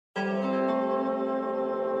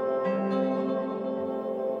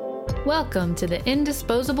Welcome to the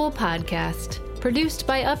Indisposable Podcast, produced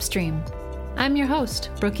by Upstream. I'm your host,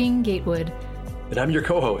 Brooking Gatewood. And I'm your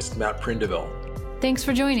co-host, Matt Prindeville. Thanks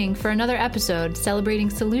for joining for another episode celebrating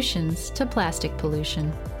solutions to plastic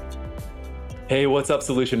pollution. Hey, what's up,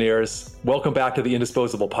 Solutioneers? Welcome back to the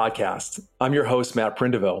Indisposable Podcast. I'm your host, Matt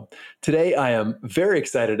Prindeville. Today, I am very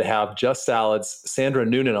excited to have Just Salad's Sandra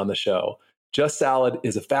Noonan on the show. Just Salad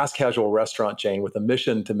is a fast casual restaurant chain with a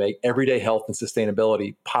mission to make everyday health and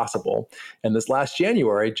sustainability possible. And this last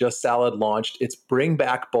January, Just Salad launched its Bring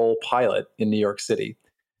Back Bowl pilot in New York City.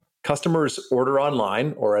 Customers order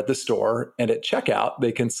online or at the store, and at checkout,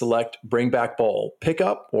 they can select Bring Back Bowl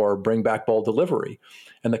pickup or Bring Back Bowl delivery.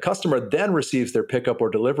 And the customer then receives their pickup or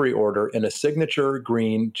delivery order in a signature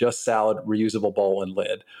green Just Salad reusable bowl and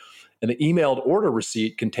lid. And the emailed order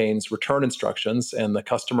receipt contains return instructions, and the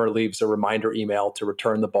customer leaves a reminder email to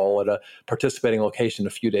return the bowl at a participating location a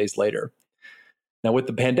few days later. Now, with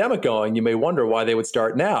the pandemic going, you may wonder why they would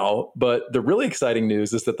start now, but the really exciting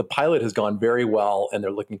news is that the pilot has gone very well, and they're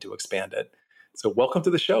looking to expand it. So welcome to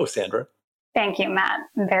the show, Sandra. Thank you, Matt.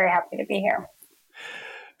 I'm very happy to be here.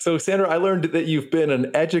 So, Sandra, I learned that you've been an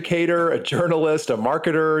educator, a journalist, a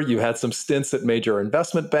marketer. You had some stints at major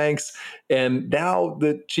investment banks, and now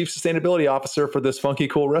the chief sustainability officer for this funky,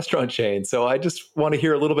 cool restaurant chain. So I just want to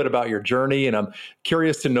hear a little bit about your journey, and I'm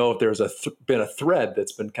curious to know if there's been a thread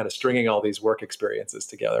that's been kind of stringing all these work experiences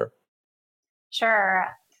together. Sure.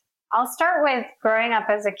 I'll start with growing up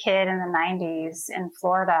as a kid in the 90s in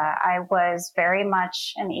Florida. I was very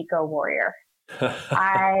much an eco warrior.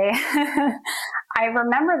 I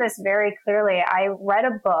remember this very clearly. I read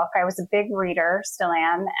a book. I was a big reader, still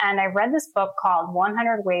am, and I read this book called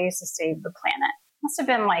 100 Ways to Save the Planet. Must have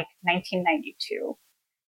been like 1992.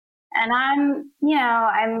 And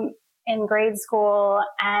I'm in grade school,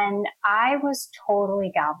 and I was totally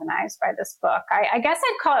galvanized by this book. I guess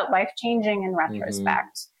I'd call it life-changing in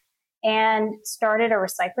retrospect. And started a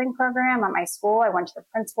recycling program at my school. I went to the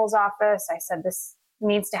principal's office. I said, this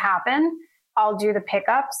needs to happen. I'll do the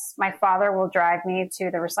pickups. My father will drive me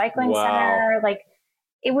to the recycling center. Like,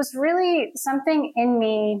 it was really something in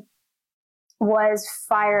me was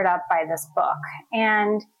fired up by this book.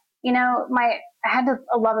 And, I had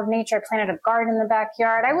a love of nature. I planted a garden in the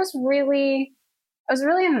backyard. I was really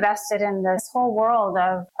invested in this whole world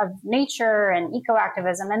of nature and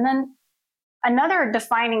eco-activism. And then another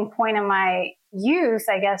defining point in my youth,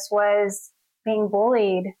 I guess, was being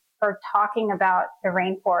bullied for talking about the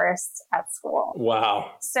rainforests at school.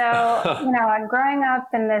 Wow. So, I'm growing up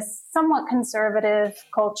in this somewhat conservative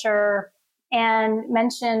culture and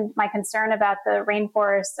mentioned my concern about the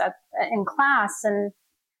rainforests in class. And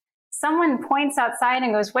someone points outside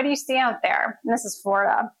and goes, "What do you see out there?" And this is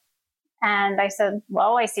Florida. And I said,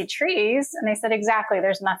 "Well, I see trees." And they said, "Exactly,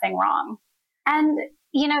 there's nothing wrong." And,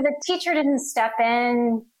 the teacher didn't step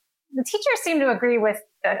in. The teacher seemed to agree with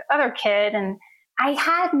the other kid, and I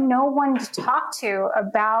had no one to talk to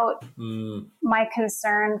about my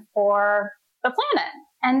concern for the planet.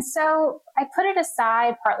 And so I put it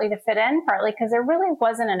aside, partly to fit in, partly because there really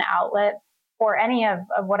wasn't an outlet for any of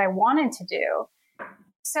what I wanted to do.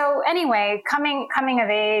 So anyway, coming of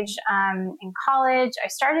age in college, I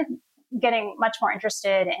started getting much more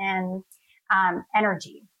interested in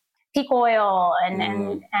energy, peak oil,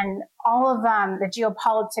 and all of the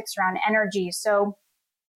geopolitics around energy. So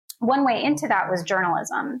one way into that was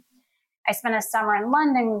journalism. I spent a summer in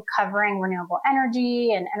London covering renewable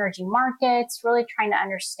energy and energy markets, really trying to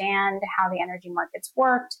understand how the energy markets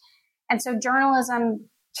worked. And so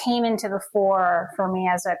journalism came into the fore for me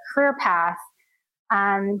as a career path.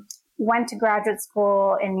 Went to graduate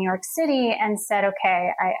school in New York City and said,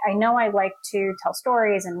 okay, I know I like to tell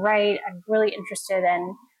stories and write. I'm really interested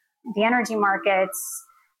in the energy markets.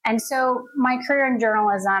 And so my career in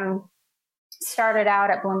journalism started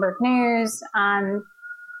out at Bloomberg News,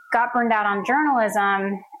 got burned out on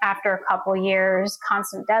journalism after a couple years,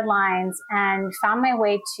 constant deadlines, and found my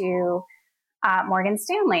way to Morgan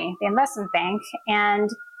Stanley, the investment bank. And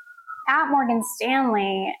at Morgan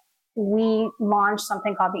Stanley, we launched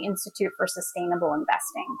something called the Institute for Sustainable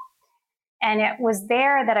Investing. And it was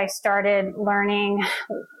there that I started learning,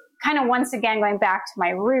 kind of once again going back to my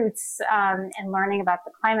roots and learning about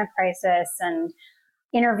the climate crisis and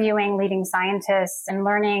interviewing leading scientists and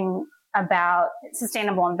learning about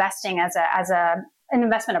sustainable investing as an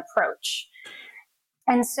investment approach.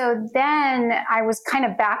 And so then I was kind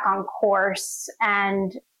of back on course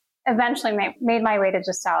and eventually made my way to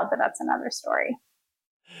Just Salad, but that's another story.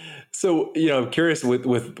 So, I'm curious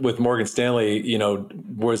with Morgan Stanley,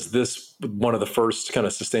 was this one of the first kind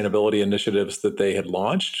of sustainability initiatives that they had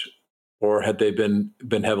launched, or had they been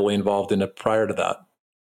heavily involved in it prior to that?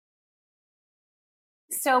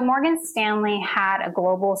 So Morgan Stanley had a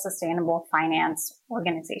global sustainable finance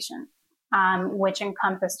organization, which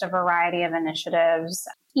encompassed a variety of initiatives,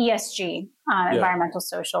 ESG, environmental,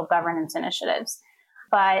 social, governance initiatives.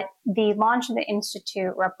 But the launch of the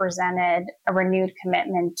Institute represented a renewed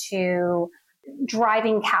commitment to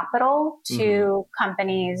driving capital to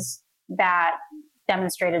companies that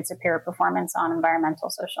demonstrated superior performance on environmental,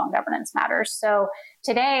 social, and governance matters. So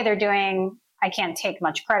today they're doing, I can't take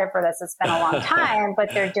much credit for this, it's been a long time, but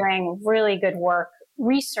they're doing really good work,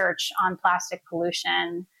 research on plastic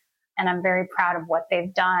pollution. And I'm very proud of what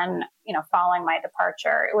they've done, following my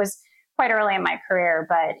departure. It was quite early in my career,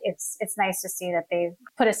 but it's nice to see that they've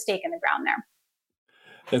put a stake in the ground there.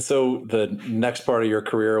 And so the next part of your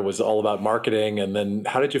career was all about marketing. And then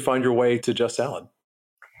how did you find your way to Just Salad?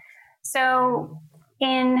 So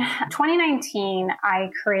in 2019, I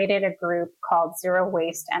created a group called Zero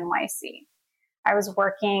Waste NYC. I was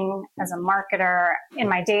working as a marketer in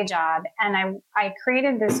my day job, and I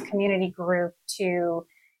created this community group to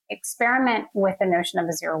experiment with the notion of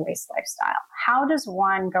a zero waste lifestyle. How does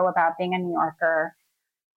one go about being a New Yorker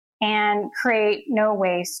and create no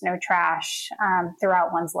waste, no trash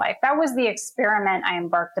throughout one's life? That was the experiment I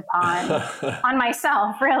embarked upon on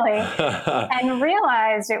myself, really, and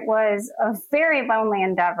realized it was a very lonely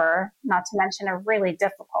endeavor, not to mention a really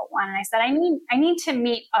difficult one. And I said, I need to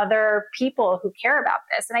meet other people who care about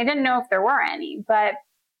this. And I didn't know if there were any, but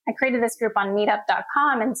I created this group on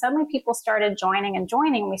meetup.com, and suddenly people started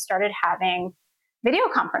joining. We started having video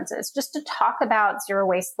conferences just to talk about zero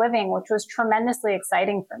waste living, which was tremendously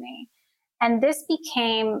exciting for me. And this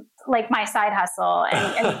became like my side hustle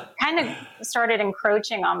and kind of started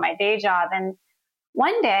encroaching on my day job. And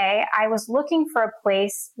one day I was looking for a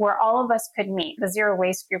place where all of us could meet, the zero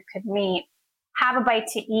waste group could meet, have a bite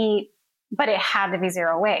to eat, but it had to be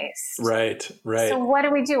zero waste. Right. So what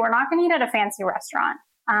do? We're not going to eat at a fancy restaurant.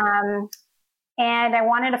 And I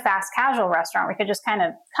wanted a fast casual restaurant. We could just kind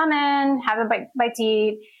of come in, have a bite to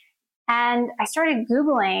eat. And I started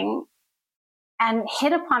Googling and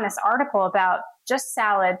hit upon this article about Just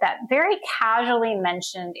Salad that very casually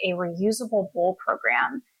mentioned a reusable bowl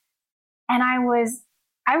program. And I was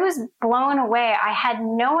blown away. I had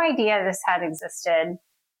no idea this had existed.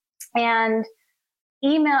 And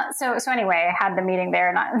so anyway, I had the meeting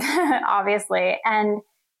there, not obviously. And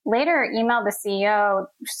later emailed the CEO,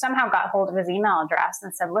 somehow got hold of his email address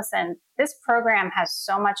and said, listen, this program has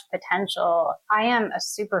so much potential. I am a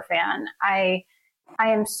super fan. I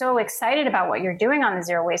am so excited about what you're doing on the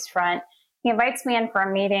zero waste front. He invites me in for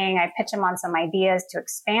a meeting. I pitch him on some ideas to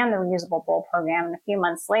expand the reusable bowl program. And a few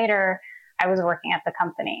months later, I was working at the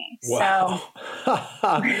company. Wow. So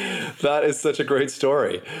that is such a great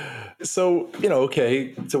story. So,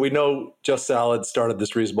 so we know Just Salad started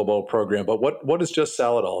this reusable bowl program, but what is Just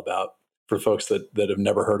Salad all about for folks that have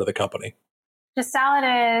never heard of the company? Just Salad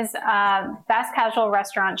is a fast casual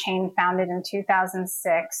restaurant chain founded in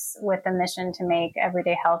 2006 with a mission to make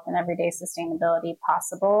everyday health and everyday sustainability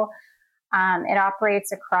possible. It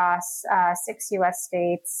operates across 6 U.S.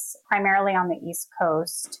 states, primarily on the East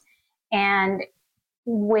Coast. And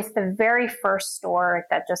with the very first store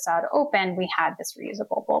that Just Salad opened, we had this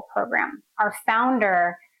reusable bowl program. Our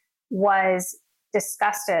founder was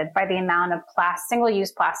disgusted by the amount of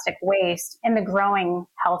single-use plastic waste in the growing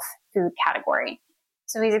health food category.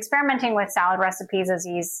 So he's experimenting with salad recipes as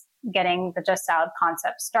he's getting the Just Salad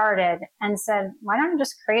concept started and said, why don't I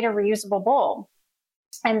just create a reusable bowl?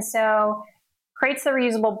 And so creates the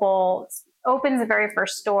reusable bowl, opens the very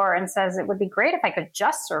first store and says it would be great if I could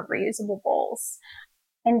just serve reusable bowls.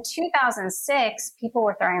 In 2006, people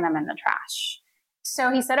were throwing them in the trash.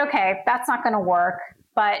 So he said, okay, that's not going to work.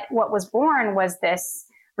 But what was born was this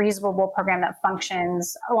reusable bowl program that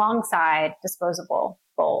functions alongside disposable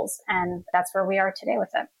bowls. And that's where we are today with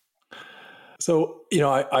it. So,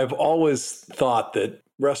 I've always thought that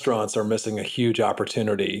restaurants are missing a huge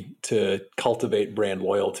opportunity to cultivate brand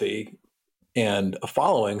loyalty and a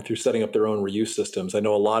following through setting up their own reuse systems. I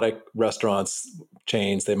know a lot of restaurants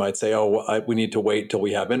chains, they might say, we need to wait till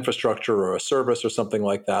we have infrastructure or a service or something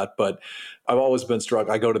like that. But I've always been struck.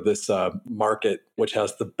 I go to this market, which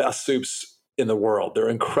has the best soups in the world. They're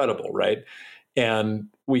incredible, right? And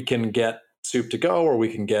we can get soup to go, or we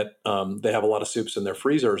can get, they have a lot of soups in their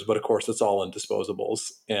freezers, but of course it's all in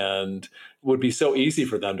disposables, and it would be so easy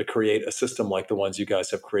for them to create a system like the ones you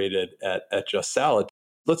guys have created at Just Salad.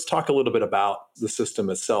 Let's talk a little bit about the system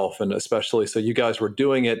itself, and especially, so you guys were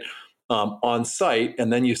doing it on site,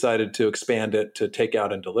 and then you decided to expand it to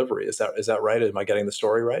takeout and delivery. Is that right? Am I getting the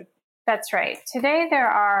story right? That's right. Today, there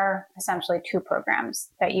are essentially 2 programs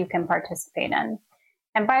that you can participate in.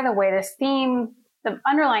 And by the way, this theme the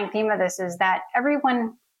underlying theme of this is that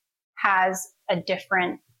everyone has a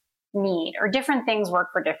different need, or different things work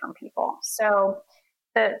for different people. So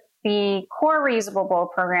the core reusable bowl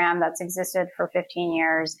program that's existed for 15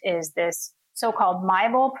 years is this so-called My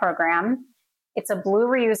Bowl program. It's a blue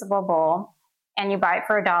reusable bowl, and you buy it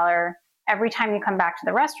for $1. Every time you come back to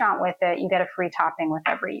the restaurant with it, you get a free topping with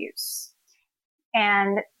every use.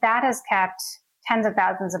 And that has kept tens of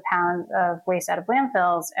thousands of pounds of waste out of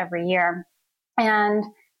landfills every year. And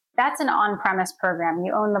that's an on-premise program.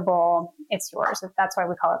 You own the bowl, it's yours. That's why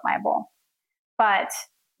we call it My Bowl. But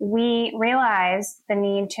we realize the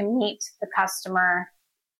need to meet the customer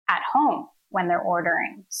at home when they're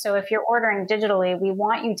ordering. So if you're ordering digitally, we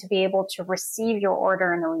want you to be able to receive your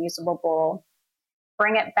order in a reusable bowl,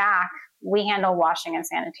 bring it back. We handle washing and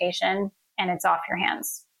sanitation, and it's off your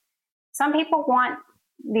hands. Some people want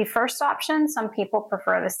the first option. Some people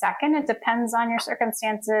prefer the second. It depends on your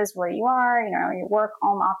circumstances, where you are, your work,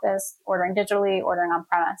 home, office, ordering digitally, ordering on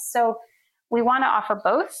premise. So we want to offer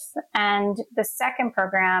both. And the second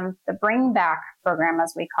program, the Bring Back program,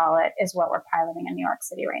 as we call it, is what we're piloting in New York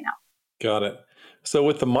City right now. Got it. So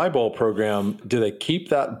with the My Bowl program, do they keep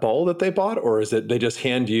that bowl that they bought, or is it they just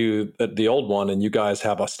hand you the old one and you guys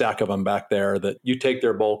have a stack of them back there that you take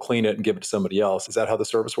their bowl, clean it, and give it to somebody else? Is that how the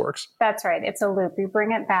service works? That's right. It's a loop. We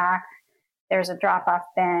bring it back. There's a drop-off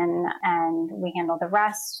bin, and we handle the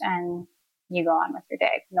rest, and you go on with your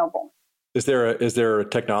day. No bowl. Is there a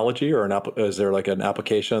technology or is there like an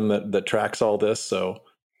application that tracks all this? So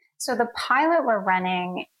the pilot we're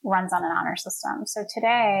running runs on an honor system. So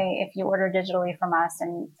today, if you order digitally from us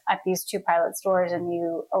and at these 2 pilot stores and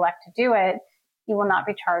you elect to do it, you will not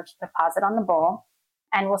be charged a deposit on the bowl,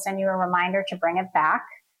 and we'll send you a reminder to bring it back.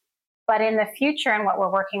 But in the future, and what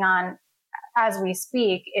we're working on as we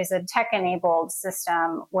speak, is a tech-enabled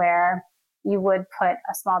system where you would put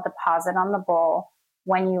a small deposit on the bowl.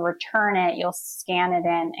 When you return it, you'll scan it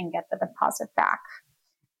in and get the deposit back.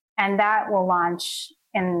 And that will launch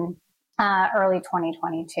in early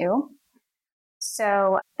 2022.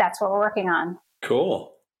 So that's what we're working on.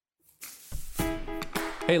 Cool.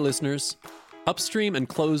 Hey, listeners. Upstream and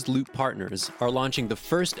Closed Loop Partners are launching the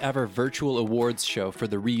first ever virtual awards show for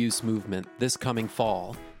the reuse movement this coming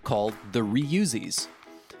fall, called The Reusies.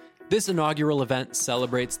 This inaugural event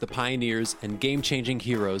celebrates the pioneers and game-changing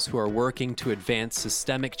heroes who are working to advance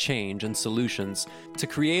systemic change and solutions to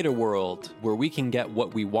create a world where we can get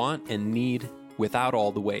what we want and need without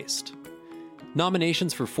all the waste.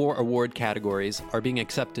 Nominations for 4 award categories are being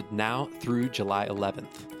accepted now through July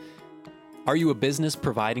 11th. Are you a business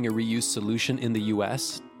providing a reuse solution in the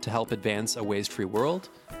U.S. to help advance a waste-free world?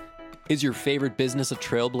 Is your favorite business a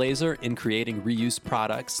trailblazer in creating reuse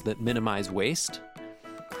products that minimize waste?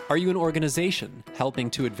 Are you an organization helping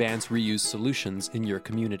to advance reuse solutions in your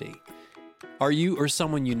community? Are you or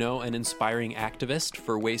someone you know an inspiring activist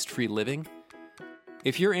for waste-free living?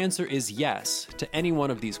 If your answer is yes to any one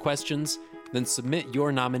of these questions, then submit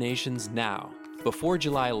your nominations now, before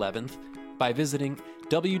July 11th, by visiting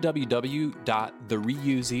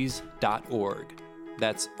www.thereusies.org.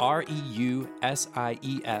 That's REUSIES.org.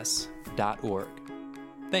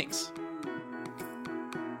 Thanks.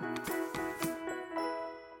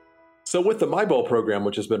 So with the My Bowl program,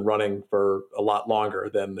 which has been running for a lot longer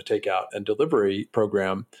than the takeout and delivery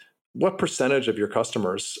program, what percentage of your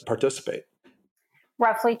customers participate?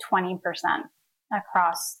 Roughly 20%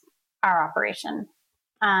 across our operation.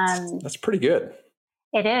 That's pretty good.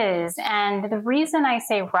 It is. And the reason I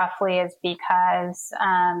say roughly is because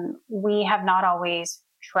we have not always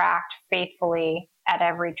tracked faithfully at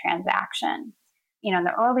every transaction. In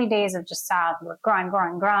the early days of Just Salad, we were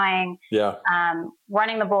growing. Yeah.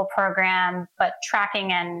 Running the Bowl program, but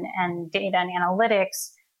tracking and data and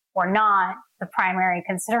analytics were not the primary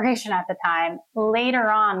consideration at the time.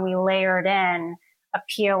 Later on, we layered in a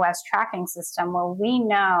POS tracking system where we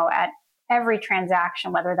know at every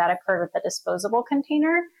transaction whether that occurred with a disposable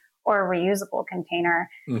container or a reusable container.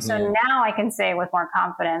 Mm-hmm. So now I can say with more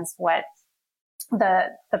confidence what the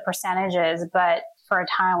percentage is, but for a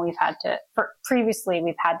time previously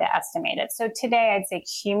we've had to estimate it. So today I'd say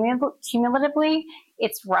cumulatively,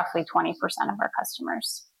 it's roughly 20% of our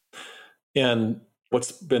customers. And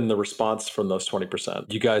what's been the response from those 20%?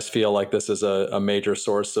 You guys feel like this is a major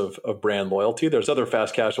source of brand loyalty? There's other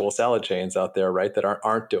fast casual salad chains out there, right, that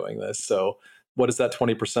aren't doing this. So what does that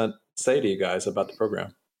 20% say to you guys about the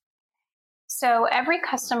program? So every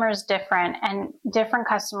customer is different, and different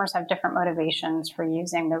customers have different motivations for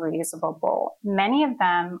using the reusable bowl. Many of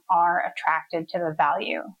them are attracted to the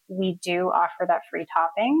value. We do offer that free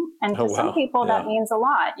topping, and to some people that means a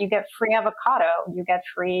lot. You get free avocado, you get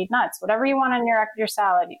free nuts, whatever you want on your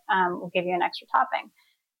salad, we'll give you an extra topping.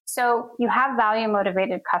 So you have value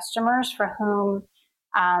motivated customers for whom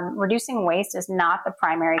reducing waste is not the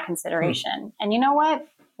primary consideration. And you know what?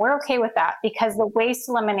 We're okay with that because the waste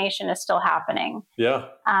elimination is still happening. Yeah.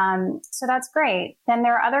 So that's great. Then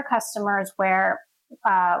there are other customers where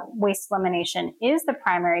waste elimination is the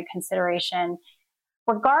primary consideration.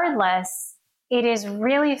 Regardless, it is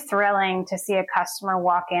really thrilling to see a customer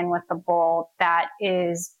walk in with a bowl that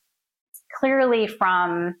is clearly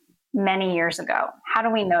from many years ago. How do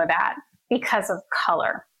we know that? Because of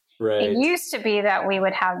color. Right. It used to be that we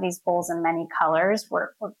would have these bowls in many colors. We're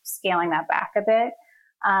scaling that back a bit.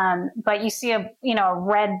 But you see a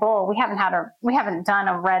red bowl. We haven't done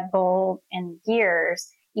a red bowl in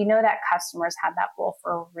years. You know that customers had that bowl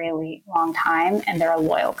for a really long time, and they're a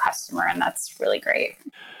loyal customer, and that's really great.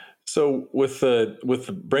 So with the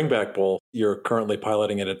Bring Back Bowl, you're currently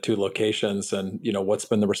piloting it at 2 locations, and what's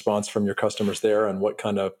been the response from your customers there, and what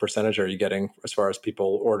kind of percentage are you getting as far as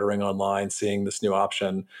people ordering online, seeing this new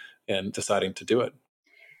option, and deciding to do it?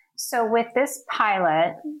 So with this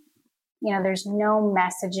pilot, there's no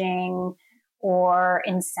messaging or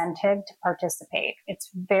incentive to participate.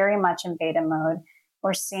 It's very much in beta mode.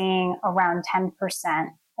 We're seeing around 10%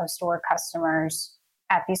 of store customers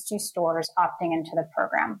at these 2 stores opting into the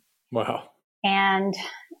program. Wow. And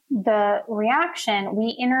the reaction, we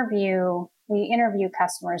interview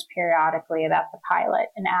customers periodically about the pilot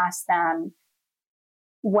and ask them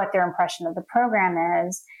what their impression of the program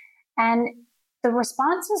is. And the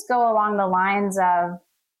responses go along the lines of,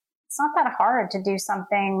 it's not that hard to do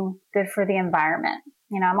something good for the environment.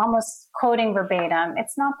 I'm almost quoting verbatim.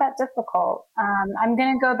 It's not that difficult. I'm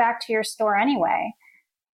going to go back to your store anyway.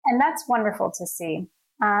 And that's wonderful to see.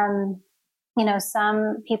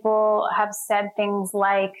 Some people have said things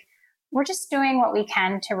like, we're just doing what we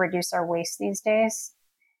can to reduce our waste these days.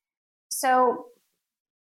 So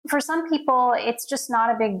for some people, it's just not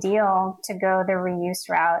a big deal to go the reuse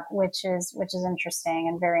route, which is interesting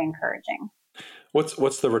and very encouraging.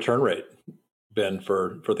 What's the return rate been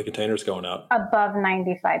for the containers going out? Above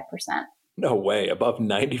 95%. No way, above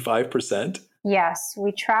 95%? Yes,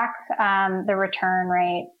 we track the return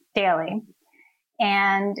rate daily.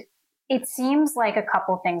 And it seems like a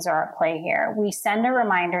couple things are at play here. We send a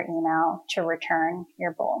reminder email to return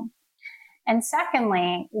your bowl. And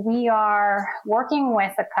secondly, we are working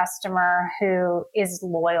with a customer who is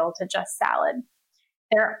loyal to Just Salad.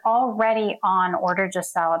 They're already on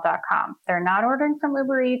orderjustsalad.com. They're not ordering from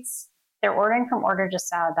Uber Eats. They're ordering from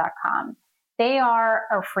orderjustsalad.com. They are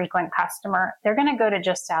a frequent customer. They're going to go to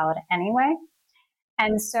Just Salad anyway.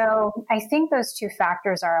 And so I think those 2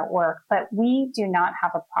 factors are at work, but we do not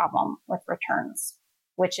have a problem with returns,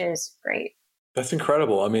 which is great. That's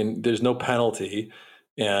incredible. I mean, there's no penalty.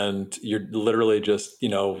 And you're literally just,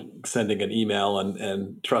 sending an email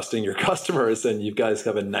and trusting your customers, and you guys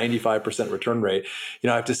have a 95% return rate. I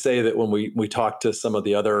have to say that when we talk to some of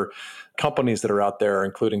the other companies that are out there,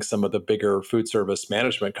 including some of the bigger food service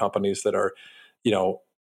management companies that are,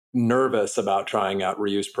 nervous about trying out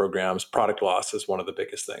reuse programs, product loss is one of the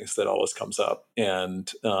biggest things that always comes up.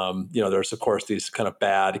 And, there's, of course, these kind of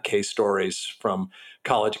bad case stories from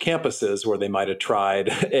college campuses where they might have tried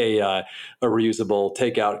a reusable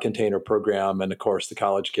takeout container program. And, of course, the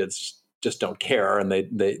college kids just don't care. And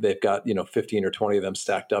they've got, 15 or 20 of them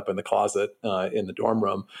stacked up in the closet in the dorm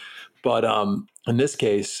room. But in this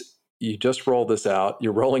case, you just roll this out.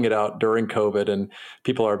 You're rolling it out during COVID, and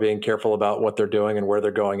people are being careful about what they're doing and where they're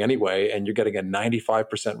going anyway. And you're getting a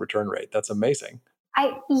 95% return rate. That's amazing.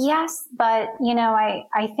 Yes, but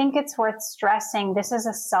I think it's worth stressing. This is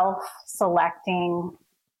a self-selecting,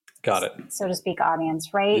 got it, so to speak,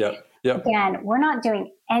 audience, right? Yep. Again, we're not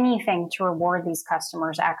doing anything to reward these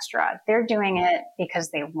customers extra. They're doing it because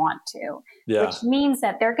they want to, which means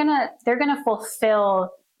that they're gonna fulfill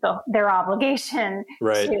their obligation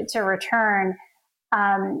to return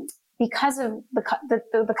because of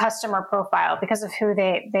the customer profile, because of who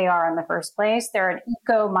they are in the first place. They're an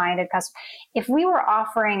eco-minded customer. If we were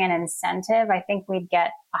offering an incentive, I think we'd get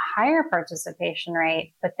a higher participation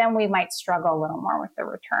rate, but then we might struggle a little more with the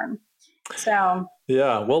return. So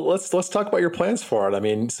yeah, well, let's talk about your plans for it. I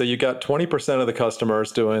mean, so you got 20% of the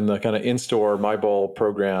customers doing the kind of in-store My Bowl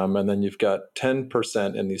program, and then you've got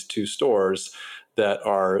 10% in these 2 stores. that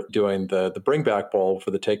are doing the Bring Back Bowl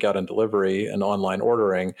for the takeout and delivery and online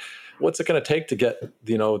ordering. What's it going to take to get,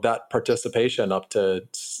 that participation up to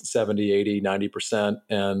 70, 80, 90%?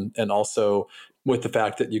 And also with the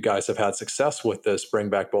fact that you guys have had success with this Bring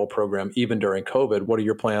Back Bowl program, even during COVID, what are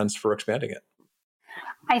your plans for expanding it?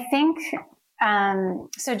 I think,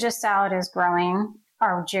 so Just Salad is growing.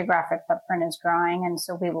 Our geographic footprint is growing. And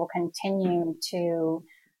so we will continue to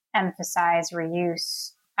emphasize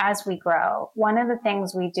reuse as we grow. One of the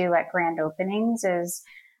things we do at grand openings is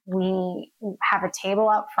we have a table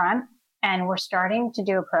out front, and we're starting to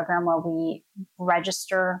do a program where we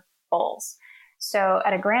register bowls. So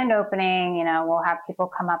at a grand opening, we'll have people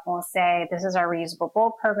come up and we'll say, this is our reusable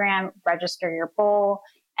bowl program, register your bowl,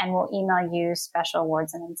 and we'll email you special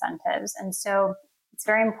awards and incentives. And so it's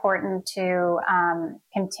very important to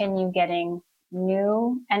continue getting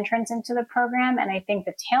new entrants into the program. And I think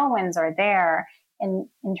the tailwinds are there in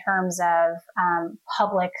terms of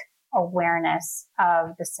public awareness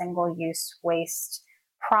of the single-use waste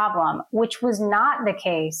problem, which was not the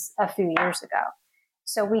case a few years ago.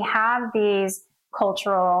 So we have these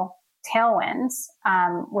cultural tailwinds,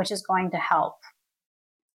 which is going to help.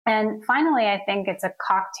 And finally, I think it's a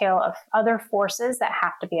cocktail of other forces that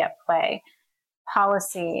have to be at play.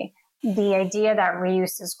 Policy, the idea that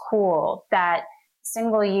reuse is cool, that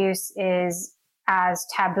single use is as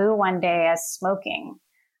taboo one day as smoking.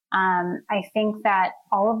 I think that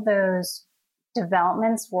all of those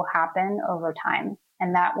developments will happen over time,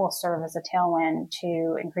 and that will serve as a tailwind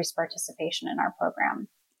to increase participation in our program.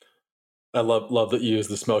 I love that you use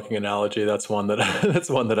the smoking analogy. That's one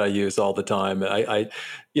that I use all the time. I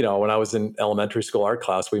when I was in elementary school art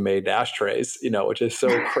class, we made ashtrays, which is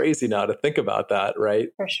so crazy now to think about that, right?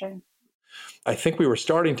 For sure. I think we were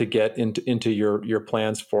starting to get into your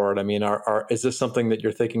plans for it. I mean, is this something that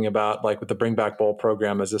you're thinking about, like with the Bring Back Bowl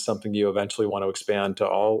program? Is this something you eventually want to expand to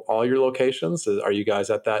all your locations? Are you guys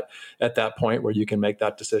at that point where you can make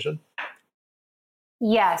that decision?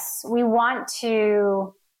 Yes, we want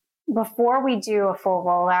to. Before we do a full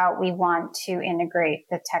rollout, we want to integrate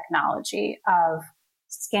the technology of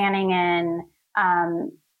scanning in.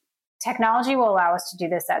 Technology will allow us to do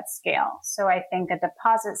this at scale. So I think a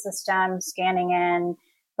deposit system, scanning in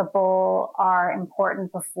the bowl are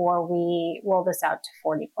important before we roll this out to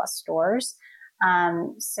 40 plus stores.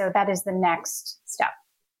 So that is the next step.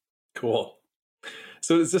 Cool.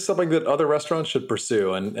 So is this something that other restaurants should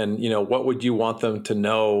pursue? And what would you want them to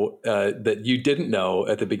know that you didn't know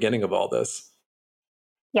at the beginning of all this?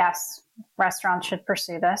 Yes, restaurants should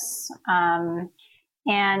pursue this.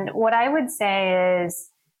 And what I would say is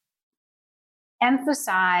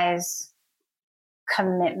emphasize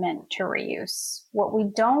commitment to reuse. What we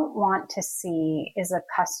don't want to see is a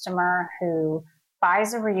customer who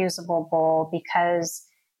buys a reusable bowl because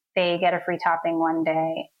they get a free topping one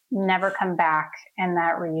day, never come back, and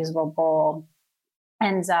that reusable bowl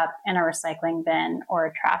ends up in a recycling bin or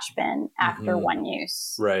a trash bin after one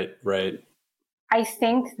use. Right. I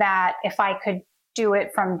think that if I could do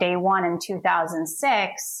it from day one in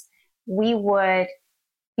 2006, we would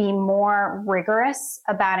be more rigorous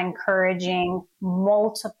about encouraging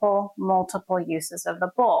multiple uses of the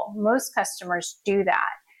bowl. Most customers do that,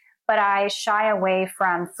 but I shy away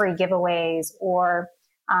from free giveaways or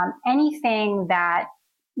anything that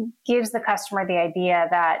gives the customer the idea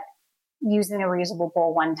that using a reusable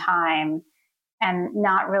bowl one time and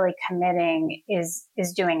not really committing is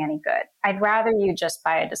doing any good. I'd rather you just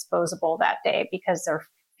buy a disposable that day because there are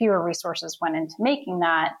fewer resources went into making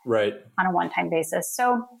that on a one-time basis.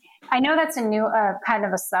 So I know that's a new kind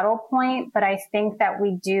of a subtle point, but I think that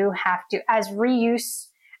we do have to, as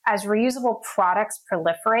reusable products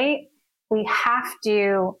proliferate, we have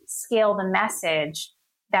to scale the message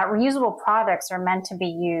that reusable products are meant to be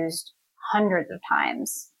used hundreds of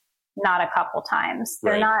times, not a couple times.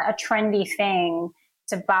 They're not a trendy thing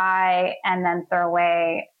to buy and then throw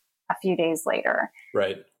away a few days later.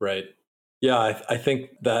 Right. Yeah, I think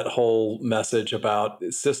that whole message about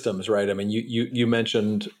systems, right? I mean, you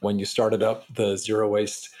mentioned when you started up the Zero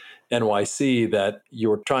Waste NYC that you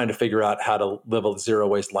were trying to figure out how to live a zero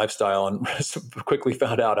waste lifestyle and quickly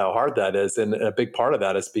found out how hard that is. And a big part of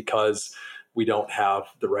that is because we don't have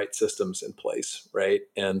the right systems in place, right?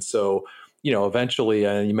 And so, eventually,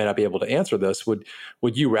 and you may not be able to answer this, would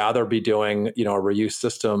you rather be doing, a reuse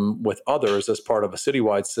system with others as part of a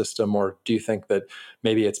citywide system, or do you think that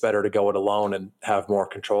maybe it's better to go it alone and have more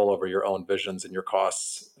control over your own visions and your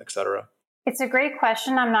costs, et cetera? It's a great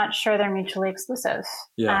question. I'm not sure they're mutually exclusive.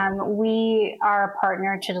 Yeah. We are a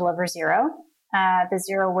partner to Deliver Zero, the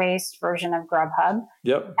zero waste version of Grubhub.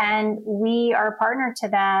 Yep. And we are a partner to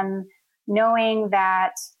them knowing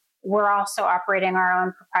that we're also operating our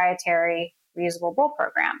own proprietary reusable bowl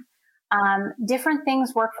program. Different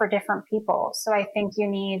things work for different people. So I think you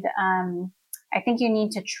need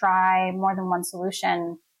to try more than one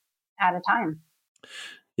solution at a time.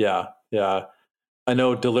 Yeah. I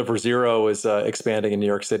know Deliver Zero is expanding in New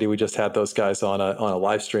York City. We just had those guys on a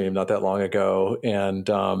live stream not that long ago. And,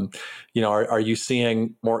 are you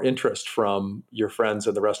seeing more interest from your friends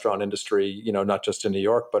in the restaurant industry, not just in New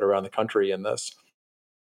York, but around the country in this?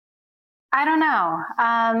 I don't know.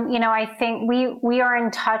 I think we are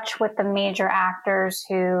in touch with the major actors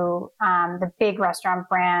the big restaurant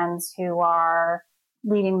brands who are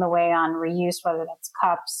leading the way on reuse, whether that's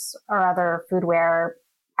cups or other foodware.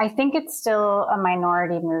 I think it's still a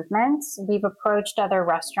minority movement. We've approached other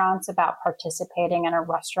restaurants about participating in a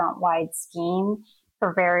restaurant-wide scheme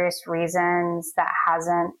for various reasons that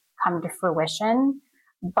hasn't come to fruition,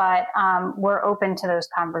 but we're open to those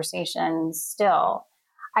conversations still.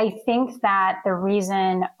 I think that the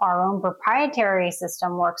reason our own proprietary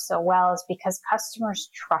system works so well is because customers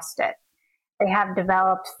trust it. They have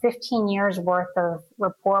developed 15 years worth of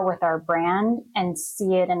rapport with our brand and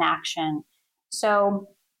see it in action. So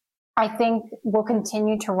I think we'll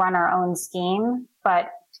continue to run our own scheme, but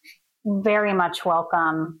very much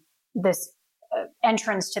welcome this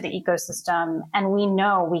entrance to the ecosystem. And we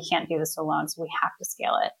know we can't do this alone, so we have to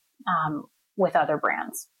scale it with other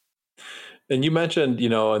brands. And you mentioned,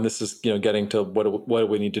 and this is, getting to what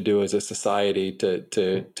we need to do as a society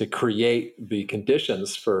to create the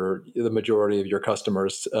conditions for the majority of your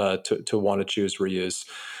customers to want to choose reuse.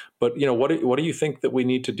 But, what do you think that we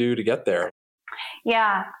need to do to get there?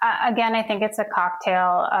 Yeah, again, I think it's a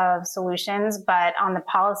cocktail of solutions, but on the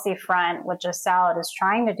policy front, what Just Salad is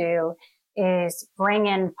trying to do is bring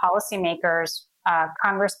in policymakers,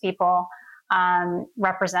 Congress people,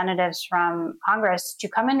 representatives from Congress to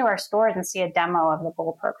come into our stores and see a demo of the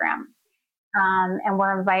bowl program. And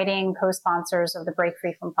we're inviting co-sponsors of the Break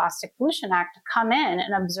Free from Plastic Pollution Act to come in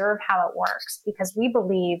and observe how it works, because we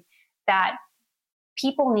believe that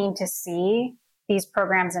people need to see these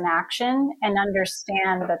programs in action and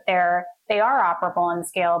understand that they are operable and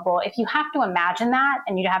scalable. If you have to imagine that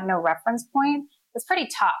and you have no reference point, it's pretty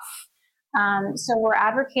tough. So we're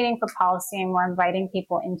advocating for policy and we're inviting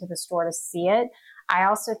people into the store to see it. I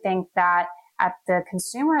also think that at the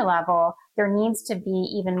consumer level, there needs to be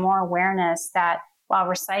even more awareness that while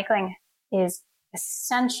recycling is an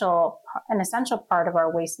essential part of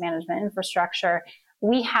our waste management infrastructure,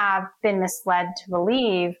 we have been misled to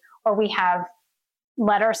believe, or we have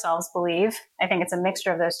let ourselves believe, I think it's a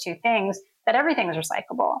mixture of those two things, that everything is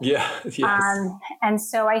recyclable. Yeah. Yes. And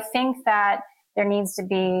so I think that there needs to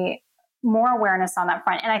be more awareness on that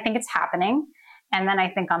front. And I think it's happening. And then I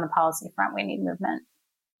think on the policy front, we need movement.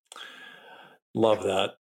 Love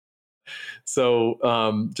that.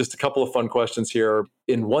 So just a couple of fun questions here.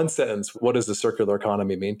 In one sentence, what does the circular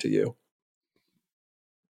economy mean to you?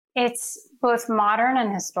 It's both modern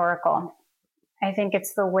and historical. I think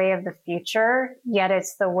it's the way of the future, yet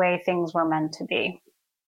it's the way things were meant to be.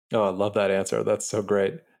 Oh, I love that answer. That's so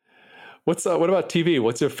great. What about TV?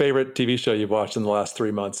 What's your favorite TV show you've watched in the last 3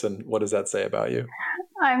 months, and what does that say about you?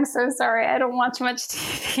 I'm so sorry. I don't watch much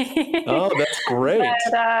TV. Oh, that's great.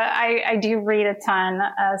 But I do read a ton,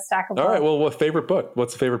 stack of books. All right. Well, what's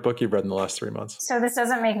the favorite book you've read in the last 3 months? So this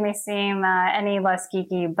doesn't make me seem any less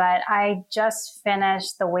geeky, but I just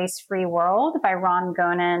finished The Waste-Free World by Ron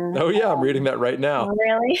Gonen. Oh yeah, I'm reading that right now.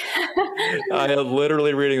 Really? I am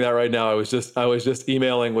literally reading that right now. I was just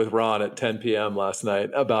emailing with Ron at 10 p.m. last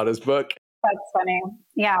night about his book. That's funny.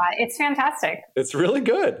 Yeah, it's fantastic. It's really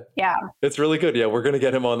good. Yeah. It's really good. Yeah, we're going to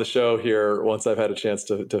get him on the show here once I've had a chance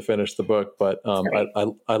to finish the book. But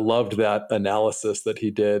I loved that analysis that he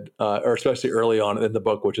did, or especially early on in the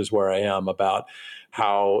book, which is where I am, about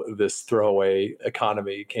how this throwaway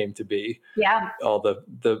economy came to be. Yeah. All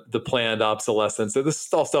the planned obsolescence. So this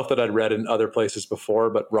is all stuff that I'd read in other places before,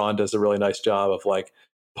 but Ron does a really nice job of like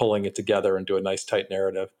pulling it together into a nice tight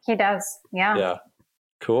narrative. He does. Yeah. Yeah.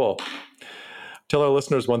 Cool. Tell our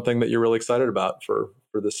listeners one thing that you're really excited about for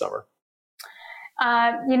this summer.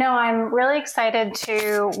 I'm really excited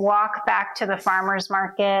to walk back to the farmer's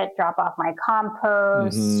market, drop off my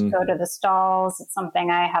compost, go to the stalls. It's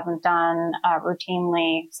something I haven't done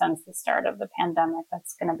routinely since the start of the pandemic.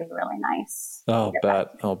 That's going to be really nice.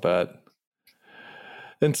 I'll bet.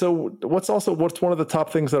 And so what's one of the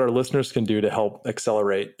top things that our listeners can do to help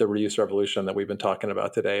accelerate the reuse revolution that we've been talking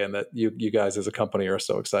about today and that you guys as a company are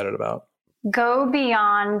so excited about? Go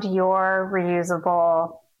beyond your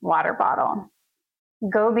reusable water bottle.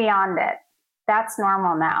 Go beyond it. That's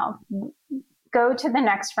normal now. go to the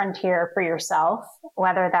next frontier for yourself,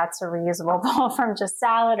 whether that's a reusable bowl from Just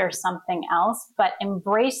Salad or something else, but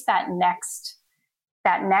embrace that next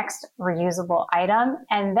reusable item,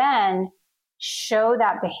 and then show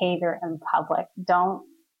that behavior in public. Don't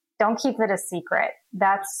keep it a secret.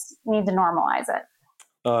 Need to normalize it.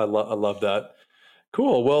 I love that.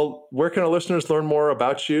 Cool. Well, where can our listeners learn more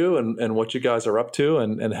about you and what you guys are up to,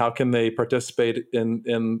 and how can they participate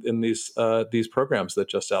in these programs that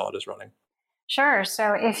Just Salad is running? Sure.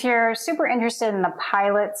 So if you're super interested in the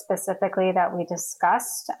pilot specifically that we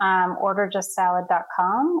discussed,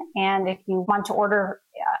 orderjustsalad.com. And if you want to order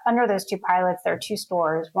under those two pilots, there are two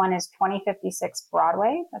stores. One is 2056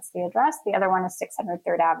 Broadway. That's the address. The other one is 600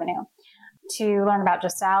 3rd Avenue. To learn about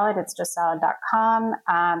Just Salad, it's justsalad.com.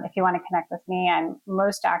 If you want to connect with me, I'm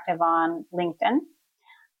most active on LinkedIn.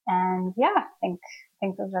 And yeah, I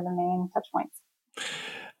think those are the main touch points.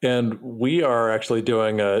 And we are actually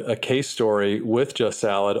doing a case story with Just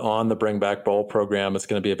Salad on the Bring Back Bowl program. It's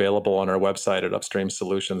going to be available on our website at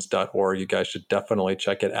upstreamsolutions.org. You guys should definitely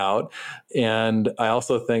check it out. And I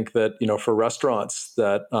also think that, for restaurants,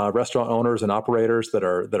 that restaurant owners and operators that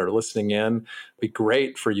are listening in, it'd be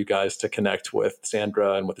great for you guys to connect with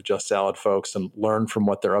Sandra and with the Just Salad folks and learn from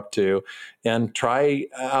what they're up to, and try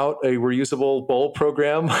out a reusable bowl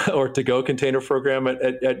program or to-go container program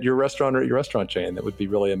at your restaurant or at your restaurant chain. That would be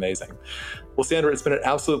really amazing. Well, Sandra, it's been an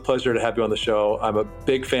absolute pleasure to have you on the show. I'm a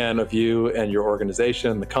big fan of you and your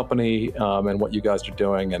organization, the company, and what you guys are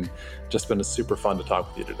doing, and just been super fun to talk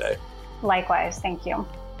with you today. Likewise. Thank you.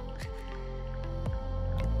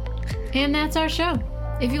 And that's our show.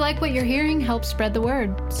 If you like what you're hearing, help spread the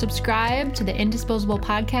word. Subscribe to the Indisposable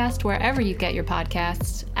Podcast wherever you get your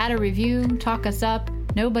podcasts. Add a review, talk us up.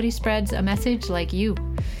 Nobody spreads a message like you.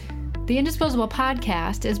 The Indisposable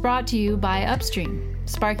Podcast is brought to you by Upstream,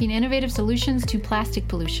 sparking innovative solutions to plastic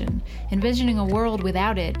pollution, envisioning a world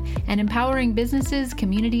without it, and empowering businesses,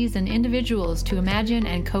 communities, and individuals to imagine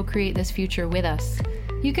and co-create this future with us.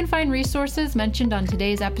 You can find resources mentioned on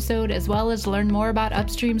today's episode, as well as learn more about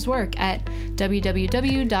Upstream's work at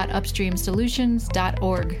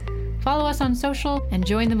www.upstreamsolutions.org. Follow us on social and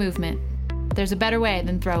join the movement. There's a better way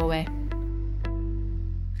than throwaway.